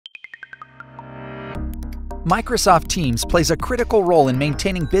Microsoft Teams plays a critical role in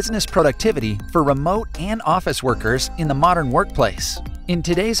maintaining business productivity for remote and office workers in the modern workplace. In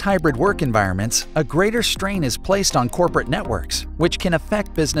today's hybrid work environments, a greater strain is placed on corporate networks, which can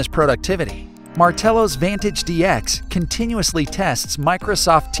affect business productivity. Martello's Vantage DX continuously tests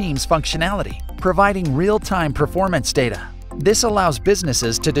Microsoft Teams functionality, providing real-time performance data. This allows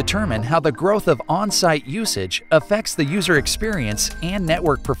businesses to determine how the growth of on-site usage affects the user experience and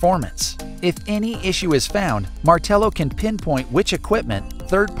network performance. If any issue is found, Martello can pinpoint which equipment,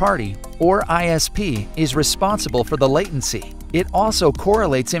 third-party, or ISP is responsible for the latency. It also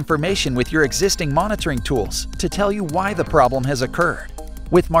correlates information with your existing monitoring tools to tell you why the problem has occurred.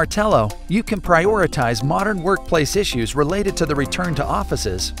 With Martello, you can prioritize modern workplace issues related to the return to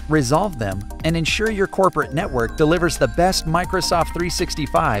offices, resolve them, and ensure your corporate network delivers the best Microsoft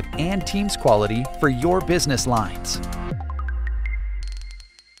 365 and Teams quality for your business lines.